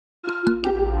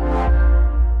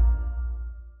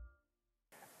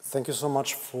Thank you so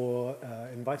much for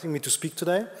inviting me to speak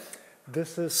today.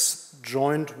 This is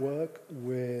joint work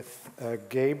with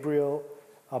Gabriel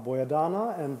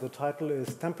Aboyadana, and the title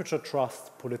is Temperature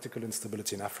Trust, Political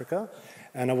Instability in Africa.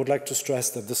 And I would like to stress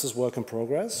that this is work in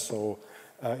progress, so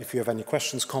if you have any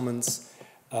questions, comments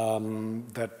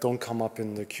that don't come up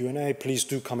in the Q&A, please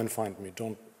do come and find me.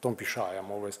 Don't be shy. I'm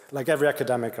always, like every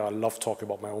academic, I love talking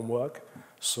about my own work,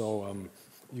 so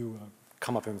you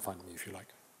come up and find me if you like.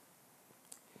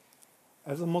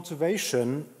 As a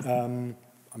motivation, I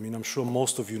mean, I'm sure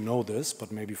most of you know this,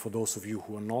 but maybe for those of you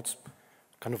who are not,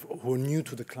 who are new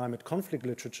to the climate conflict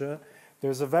literature,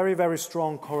 there's a very, very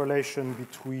strong correlation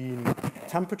between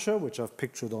temperature, which I've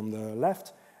pictured on the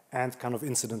left, and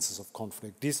incidences of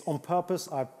conflict. These, on purpose,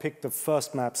 I picked the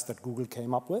first maps that Google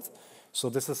came up with. So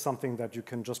this is something that you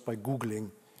can, just by Googling,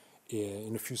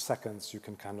 in a few seconds, you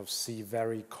can see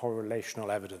very correlational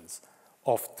evidence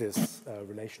of this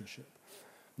relationship.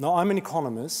 Now, I'm an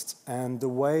economist, and the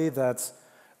way that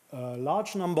a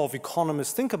large number of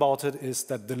economists think about it is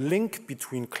that the link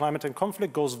between climate and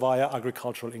conflict goes via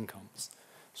agricultural incomes.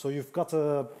 So you've got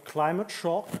a climate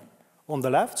shock on the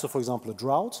left, so for example, a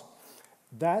drought.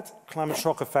 That climate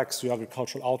shock affects your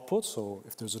agricultural output, so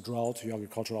if there's a drought, your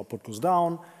agricultural output goes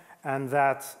down, and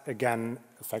that, again,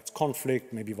 affects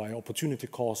conflict, maybe via opportunity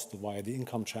cost, via the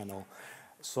income channel.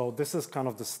 So this is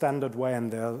the standard way,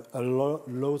 and there are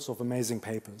loads of amazing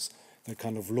papers that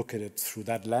look at it through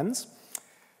that lens.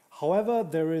 However,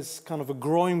 there is a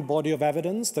growing body of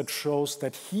evidence that shows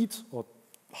that heat or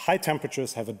high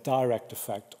temperatures have a direct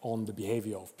effect on the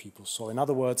behavior of people. So in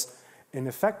other words, an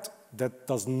effect that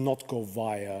does not go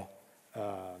via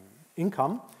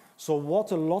income. So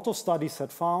what a lot of studies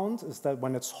had found is that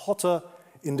when it's hotter,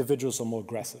 individuals are more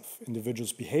aggressive.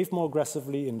 Individuals behave more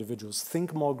aggressively, individuals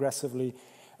think more aggressively,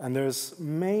 and there's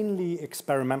mainly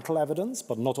experimental evidence,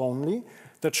 but not only,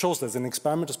 that shows that an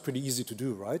experiment is pretty easy to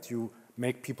do, right? You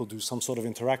make people do some sort of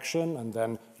interaction, and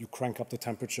then you crank up the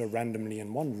temperature randomly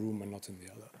in one room and not in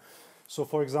the other. So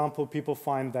for example, people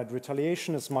find that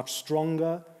retaliation is much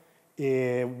stronger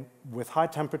with high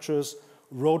temperatures,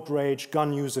 road rage,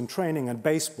 gun use in training, and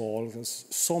baseball. There's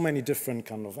so many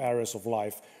different areas of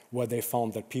life where they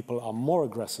found that people are more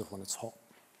aggressive when it's hot.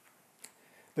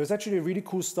 There's actually a really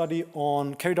cool study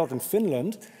carried out in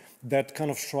Finland that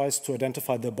tries to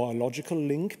identify the biological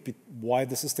link, why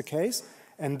this is the case.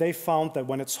 And they found that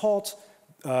when it's hot,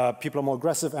 people are more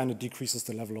aggressive and it decreases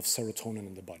the level of serotonin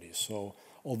in the body. So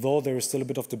although there is still a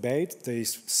bit of debate, they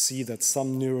see that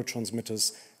some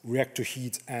neurotransmitters react to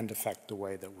heat and affect the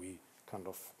way that we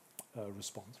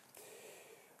respond.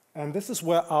 And this is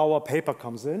where our paper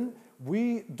comes in.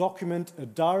 We document a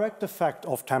direct effect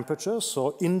of temperature,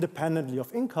 so independently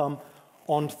of income,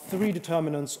 on three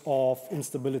determinants of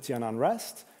instability and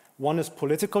unrest. One is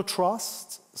political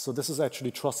trust. So this is actually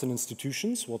trust in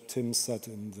institutions, what Tim said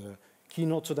in the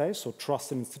keynote today. So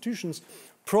trust in institutions,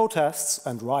 protests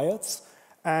and riots,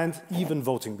 and even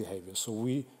voting behavior. So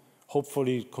we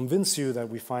hopefully convince you that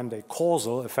we find a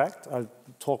causal effect. I'll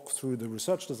talk through the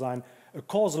research design, a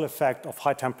causal effect of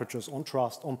high temperatures on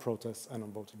trust, on protests, and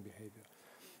on voting behavior.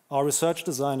 Our research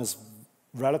design is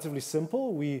relatively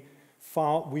simple. We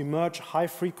merge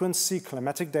high-frequency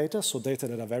climatic data, so data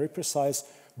that are very precise,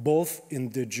 both in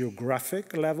the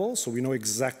geographic level, so we know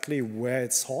exactly where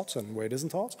it's hot and where it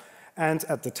isn't hot, and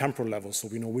at the temporal level, so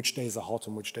we know which days are hot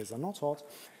and which days are not hot.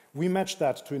 We match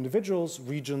that to individuals,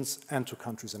 regions, and to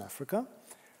countries in Africa.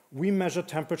 We measure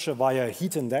temperature via a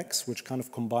heat index, which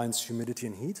combines humidity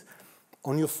and heat.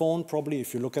 On your phone, probably,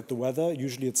 if you look at the weather,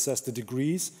 usually it says the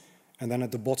degrees, and then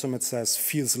at the bottom it says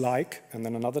feels like, and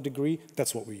then another degree.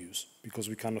 That's what we use, because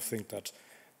we think that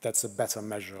that's a better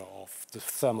measure of the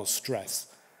thermal stress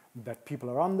that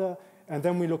people are under. And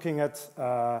then we're looking at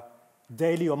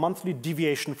daily or monthly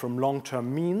deviation from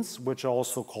long-term means, which are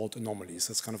also called anomalies.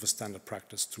 That's a standard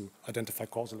practice to identify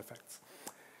causal effects.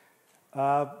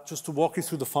 Just to walk you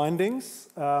through the findings.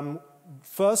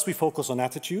 First, we focus on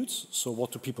attitudes. So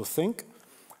what do people think?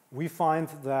 We find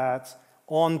that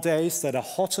on days that are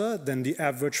hotter than the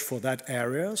average for that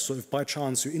area, so if by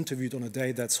chance you interviewed on a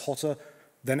day that's hotter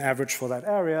than average for that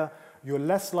area, you're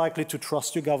less likely to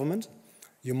trust your government,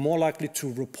 you're more likely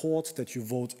to report that you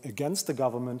vote against the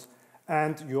government,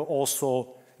 and you're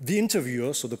also, the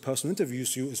interviewer, so the person who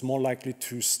interviews you, is more likely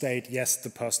to state, yes, the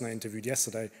person I interviewed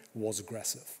yesterday was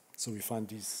aggressive. So we find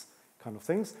these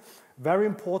things. Very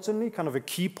importantly, a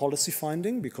key policy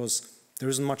finding, because there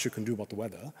isn't much you can do about the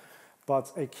weather,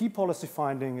 but a key policy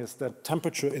finding is that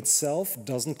temperature itself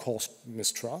doesn't cause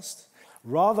mistrust.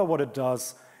 Rather, what it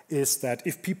does is that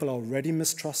if people are already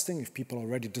mistrusting, if people are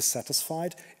already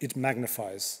dissatisfied, it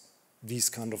magnifies these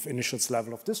kind of initial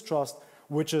level of distrust,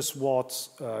 which is what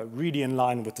really in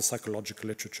line with the psychological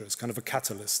literature is kind of a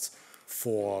catalyst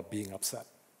for being upset.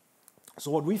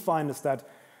 So what we find is that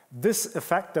this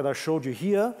effect that I showed you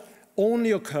here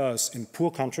only occurs in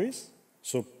poor countries,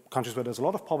 so countries where there's a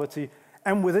lot of poverty,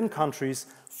 and within countries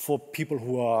for people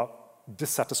who are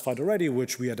dissatisfied already,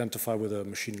 which we identify with a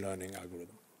machine learning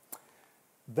algorithm.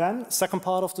 Then, second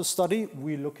part of the study,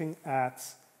 we're looking at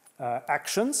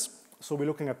actions. So we're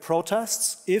looking at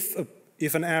protests.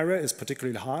 If an area is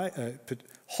particularly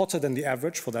hotter than the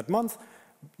average for that month,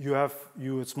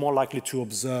 it's more likely to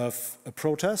observe a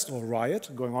protest or a riot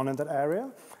going on in that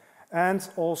area. And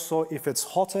also, if it's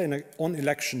hotter on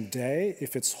election day,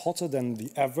 if it's hotter than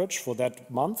the average for that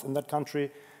month in that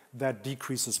country, that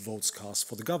decreases votes cast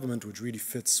for the government, which really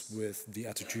fits with the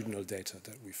attitudinal data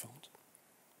that we found.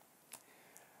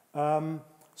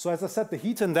 So as I said, the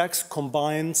heat index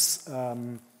combines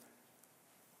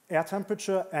air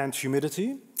temperature and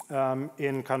humidity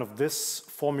in kind of this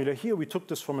formula here. We took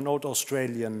this from an old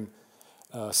Australian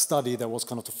study that was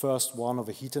kind of the first one of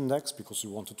a heat index because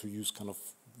we wanted to use kind of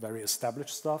very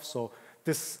established stuff. So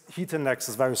this heat index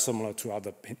is very similar to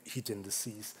other heat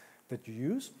indices that you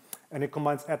use. And it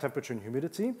combines air temperature and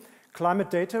humidity.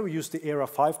 Climate data, we use the ERA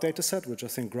 5 dataset, which I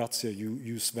think, Grazia, you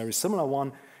use a very similar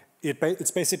one. It's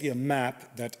basically a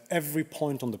map that every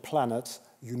point on the planet,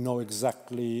 you know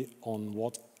exactly on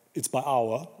what, it's by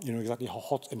hour, you know exactly how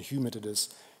hot and humid it is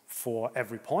for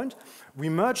every point. We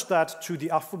merged that to the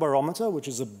Afrobarometer, which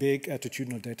is a big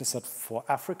attitudinal dataset for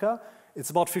Africa. It's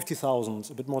about 50,000,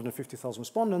 a bit more than 50,000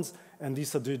 respondents, and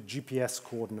these are the GPS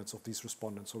coordinates of these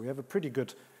respondents. So we have a pretty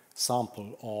good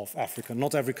sample of Africa.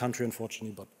 Not every country,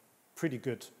 unfortunately, but pretty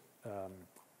good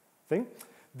thing.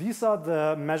 These are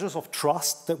the measures of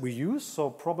trust that we use. So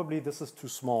probably this is too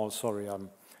small. Sorry,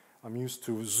 I'm used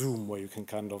to Zoom where you can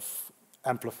kind of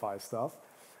amplify stuff.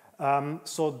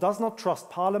 So does not trust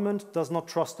parliament, does not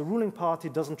trust the ruling party,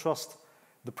 doesn't trust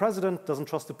the president, doesn't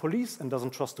trust the police, and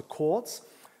doesn't trust the courts.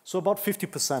 So about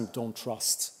 50% don't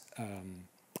trust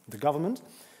the government.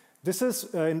 This is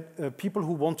people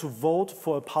who want to vote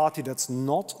for a party that's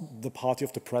not the party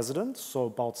of the president, so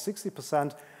about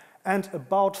 60%, and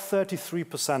about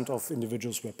 33% of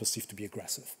individuals were perceived to be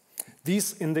aggressive.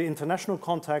 These, in the international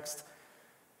context,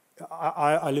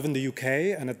 I live in the UK,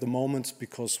 and at the moment,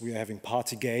 because we are having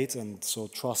Partygate, and so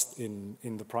trust in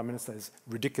the Prime Minister is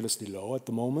ridiculously low at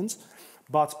the moment.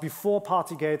 But before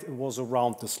Partygate, it was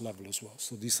around this level as well.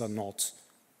 So these are not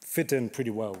fit in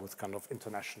pretty well with kind of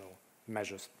international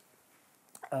measures.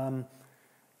 The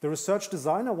research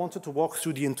design, I wanted to walk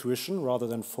through the intuition rather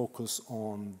than focus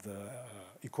on the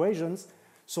equations.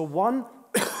 So one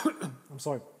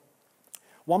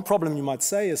problem you might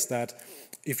say is that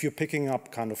if you're picking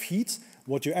up kind of heat,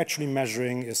 what you're actually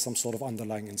measuring is some sort of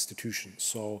underlying institution.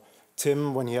 So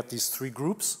Tim, when he had these three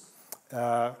groups,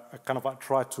 I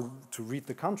tried to read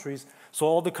the countries. So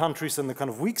all the countries in the kind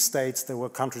of weak states, there were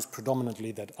countries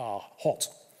predominantly that are hot.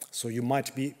 So you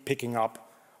might be picking up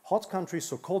hot countries,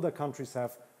 so colder countries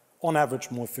have, on average,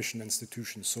 more efficient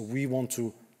institutions. So we want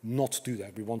to not do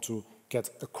that. We want to get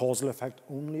a causal effect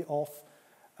only of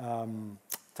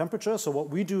temperature. So what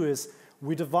we do is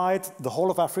we divide the whole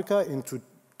of Africa into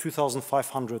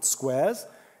 2,500 squares.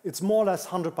 It's more or less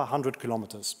 100 by 100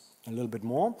 kilometers, a little bit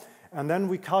more. And then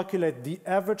we calculate the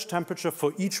average temperature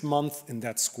for each month in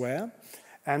that square.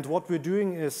 And what we're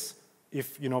doing is,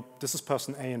 if, you know, this is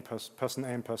person A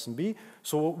and person B.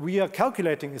 So what we are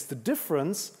calculating is the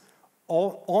difference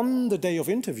on the day of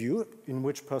interview in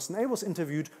which person A was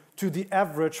interviewed to the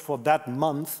average for that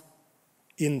month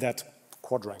in that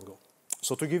quadrangle.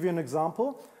 So to give you an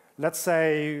example, let's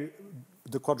say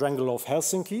the quadrangle of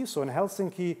Helsinki. So in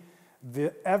Helsinki,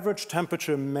 the average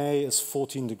temperature in May is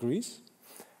 14 degrees.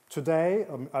 Today,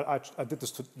 I did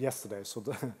this yesterday, so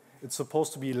it's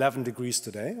supposed to be 11 degrees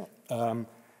today.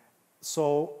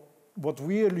 So what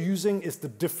we are using is the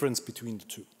difference between the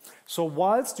two. So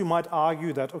whilst you might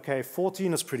argue that, okay,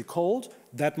 14 is pretty cold,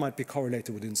 that might be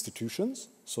correlated with institutions,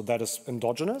 so that is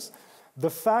endogenous. The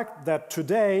fact that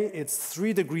today it's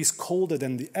 3 degrees colder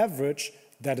than the average,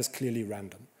 that is clearly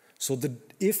random. So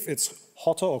if it's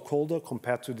hotter or colder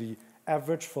compared to the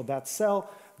average for that cell,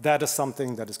 that is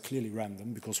something that is clearly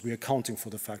random because we are accounting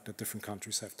for the fact that different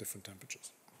countries have different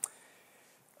temperatures.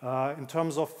 In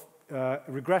terms of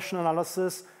regression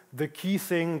analysis, the key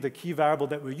variable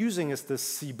that we're using is the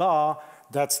C bar.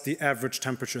 That's the average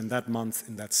temperature in that month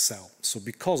in that cell. So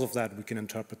because of that, we can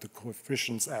interpret the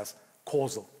coefficients as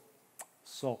causal.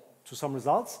 So to some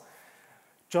results,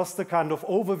 just a kind of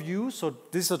overview. So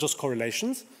these are just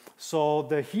correlations. So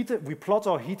we plot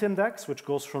our heat index, which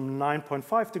goes from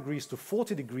 9.5 degrees to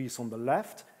 40 degrees on the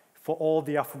left for all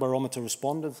the Afrobarometer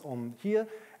respondents on here.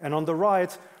 And on the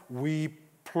right, we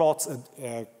plot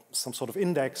some sort of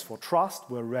index for trust,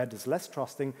 where red is less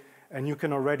trusting. And you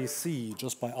can already see,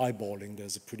 just by eyeballing,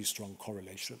 there's a pretty strong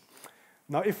correlation.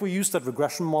 Now, if we use that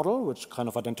regression model, which kind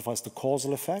of identifies the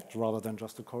causal effect rather than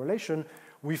just the correlation,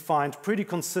 we find pretty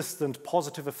consistent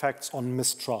positive effects on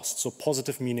mistrust. So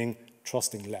positive meaning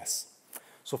trusting less.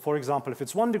 So for example, if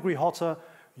it's 1 degree hotter,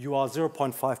 you are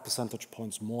 0.5 percentage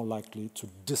points more likely to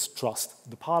distrust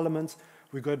the parliament.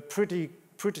 We got pretty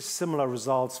similar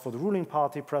results for the ruling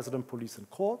party, president, police, and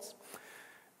courts.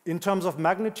 In terms of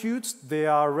magnitudes, they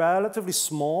are relatively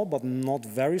small, but not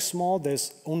very small.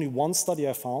 There's only one study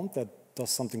I found that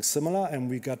does something similar, and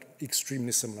we got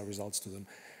extremely similar results to them.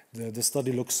 The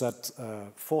study looks at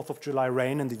 4th of July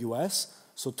rain in the US,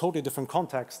 so totally different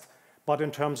context, but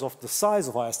in terms of the size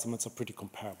of our estimates are pretty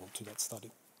comparable to that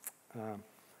study.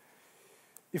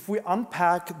 If we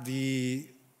unpack the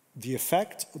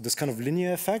effect, this kind of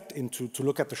linear effect, to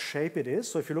look at the shape it is,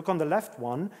 so if you look on the left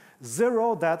one,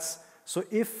 0, that's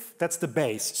the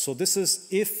base. So this is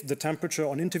if the temperature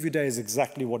on interview day is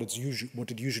exactly what it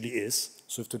usually is.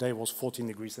 So if today was 14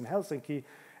 degrees in Helsinki,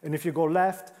 and if you go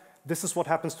left, this is what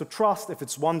happens to trust if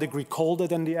it's 1 degree colder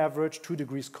than the average, 2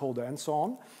 degrees colder, and so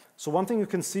on. So one thing you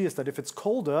can see is that if it's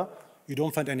colder, you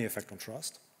don't find any effect on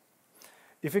trust.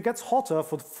 If it gets hotter,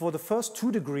 for the first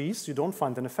 2 degrees, you don't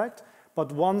find an effect.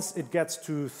 But once it gets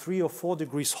to 3 or 4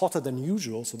 degrees hotter than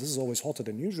usual, so this is always hotter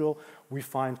than usual, we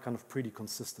find kind of pretty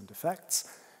consistent effects.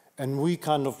 And we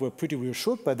kind of were pretty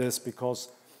reassured by this because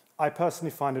I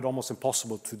personally find it almost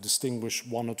impossible to distinguish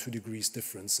 1 or 2 degrees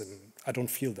difference, and I don't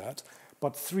feel that.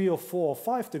 But 3 or 4 or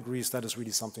 5 degrees, that is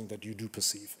really something that you do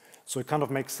perceive. So it kind of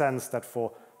makes sense that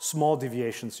for small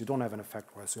deviations, you don't have an effect,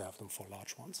 whereas you have them for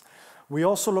large ones. We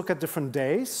also look at different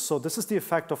days. So this is the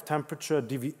effect of temperature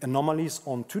anomalies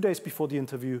on 2 days before the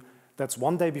interview. That's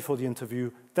 1 day before the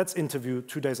interview. That's interview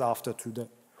 2 days after,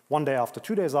 1 day after,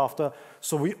 2 days after.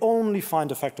 So we only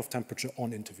find effect of temperature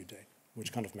on interview day,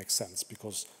 which kind of makes sense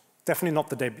because definitely not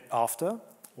the day after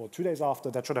or 2 days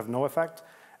after. That should have no effect.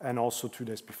 And also 2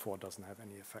 days before doesn't have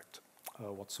any effect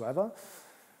whatsoever.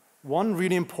 One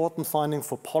really important finding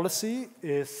for policy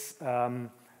is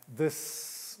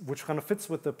this, which kind of fits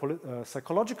with the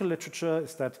psychological literature,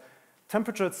 is that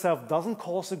temperature itself doesn't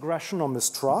cause aggression or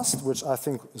mistrust, which I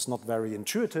think is not very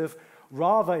intuitive.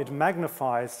 Rather, it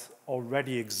magnifies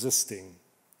already existing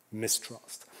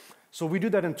mistrust. So we do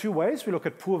that in 2 ways. We look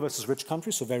at poor versus rich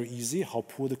countries, so very easy, how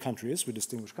poor the country is. We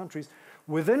distinguish countries.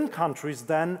 Within countries,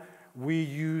 then, we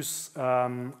use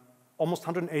almost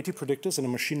 180 predictors in a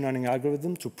machine learning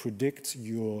algorithm to predict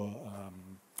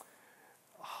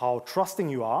how trusting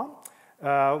you are.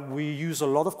 We use a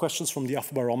lot of questions from the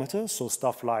Afrobarometer, so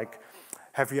stuff like,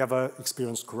 have you ever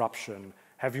experienced corruption?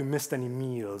 Have you missed any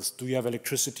meals? Do you have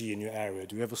electricity in your area?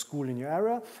 Do you have a school in your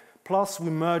area? Plus, we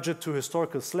merge it to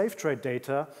historical slave trade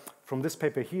data from this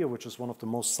paper here, which is one of the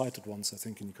most cited ones, I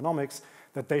think, in economics,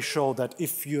 that they show that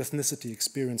if your ethnicity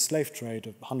experienced slave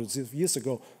trade hundreds of years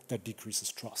ago, that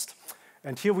decreases trust.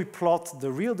 And here we plot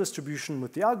the real distribution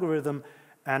with the algorithm,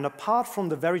 and apart from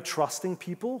the very trusting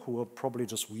people, who are probably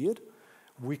just weird,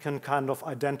 we can kind of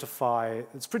identify,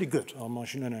 it's pretty good, our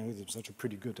machine learning algorithm is actually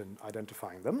pretty good in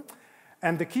identifying them.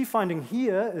 And the key finding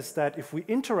here is that if we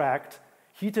interact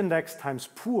heat index times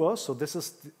poor, so this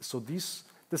is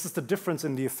the difference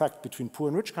in the effect between poor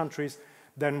and rich countries,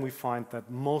 then we find that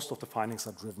most of the findings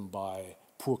are driven by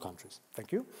poor countries.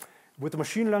 Thank you. With the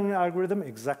machine learning algorithm,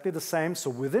 exactly the same. So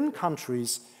within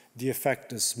countries, the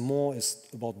effect is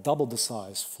about double the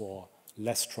size for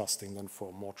less trusting than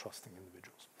for more trusting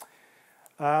individuals.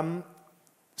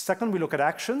 Second, we look at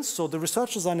actions. So the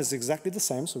research design is exactly the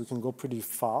same, so we can go pretty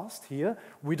fast here.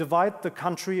 We divide the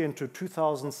country into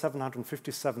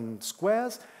 2,757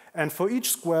 squares, and for each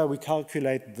square, we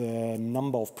calculate the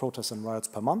number of protests and riots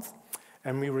per month,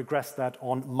 and we regress that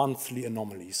on monthly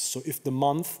anomalies. So if the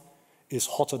month is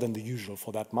hotter than the usual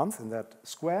for that month in that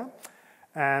square,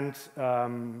 and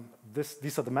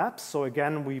these are the maps. So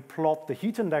again, we plot the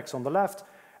heat index on the left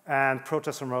and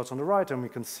protests and riots on the right, and we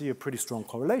can see a pretty strong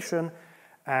correlation.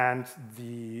 And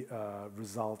the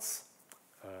results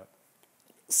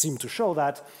seem to show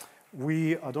that.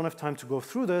 I don't have time to go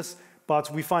through this,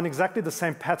 but we find exactly the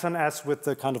same pattern as with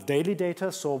the kind of daily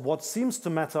data. So what seems to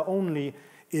matter only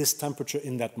is temperature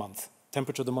in that month.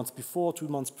 Temperature the month before, 2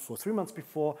 months before, 3 months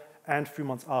before, and 3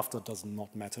 months after does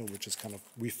not matter, which is kind of,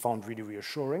 we found really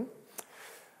reassuring.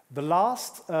 The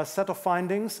last set of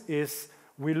findings is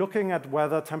we're looking at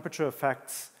whether temperature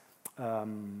affects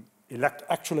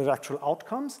actual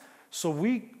outcomes. So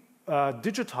we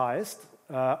digitized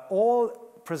all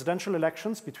presidential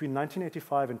elections between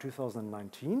 1985 and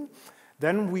 2019.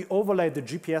 Then we overlaid the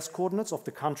GPS coordinates of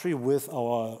the country with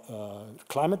our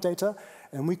climate data,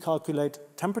 and we calculate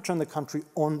temperature in the country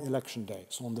on election day,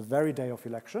 so on the very day of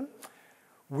election.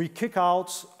 We kick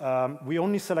out, we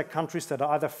only select countries that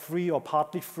are either free or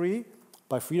partly free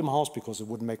by Freedom House, because it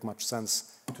wouldn't make much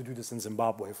sense to do this in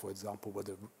Zimbabwe, for example, where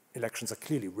the elections are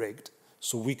clearly rigged.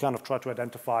 So we kind of try to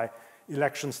identify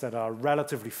elections that are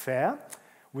relatively fair.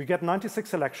 We get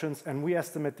 96 elections, and we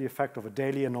estimate the effect of a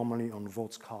daily anomaly on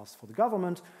votes cast for the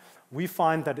government. We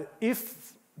find that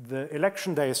if the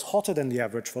election day is hotter than the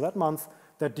average for that month,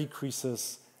 that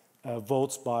decreases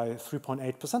votes by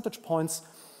 3.8 percentage points.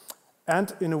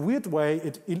 And in a weird way,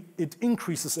 it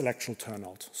increases electoral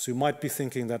turnout. So you might be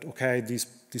thinking that, okay, these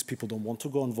people don't want to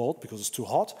go and vote because it's too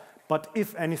hot. But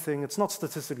if anything, it's not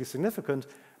statistically significant,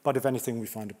 but if anything, we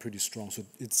find it pretty strong. So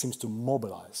it seems to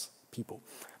mobilize people.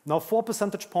 Now, 4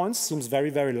 percentage points seems very,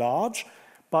 very large,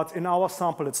 but in our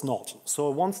sample, it's not. So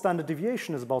one standard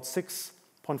deviation is about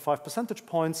 6.5 percentage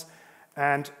points,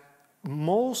 and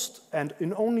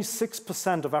in only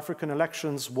 6% of African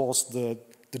elections was the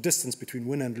distance between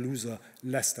winner and loser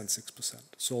less than 6%.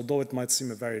 So although it might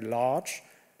seem a very large,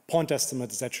 point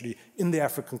estimate is actually, in the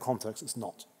African context, is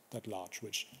not that large,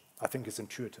 which I think is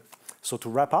intuitive. So to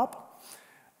wrap up,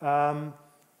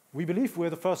 we believe we're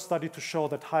the first study to show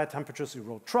that higher temperatures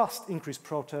erode trust, increase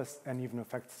protests, and even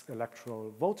affects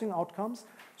electoral voting outcomes.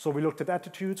 So we looked at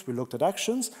attitudes, we looked at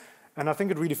actions, and I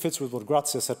think it really fits with what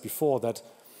Grazia said before, that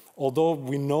although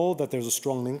we know that there's a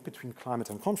strong link between climate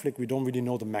and conflict, we don't really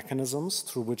know the mechanisms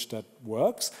through which that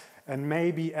works. And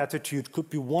maybe attitude could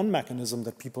be one mechanism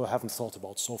that people haven't thought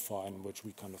about so far, and which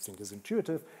we kind of think is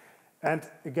intuitive. And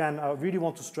again, I really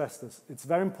want to stress this. It's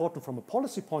very important from a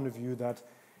policy point of view that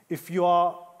if you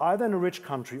are either in a rich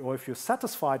country or if you're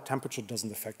satisfied, temperature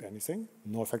doesn't affect anything,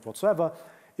 no effect whatsoever.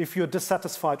 If you're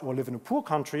dissatisfied or live in a poor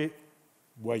country,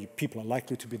 where people are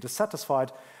likely to be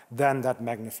dissatisfied, then that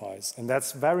magnifies. And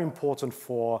that's very important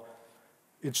for,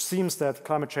 it seems that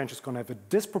climate change is going to have a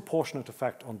disproportionate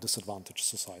effect on disadvantaged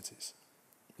societies.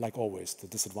 Like always, the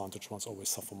disadvantaged ones always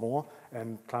suffer more,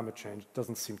 and climate change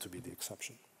doesn't seem to be the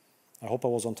exception. I hope I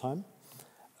was on time.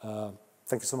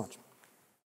 Thank you so much.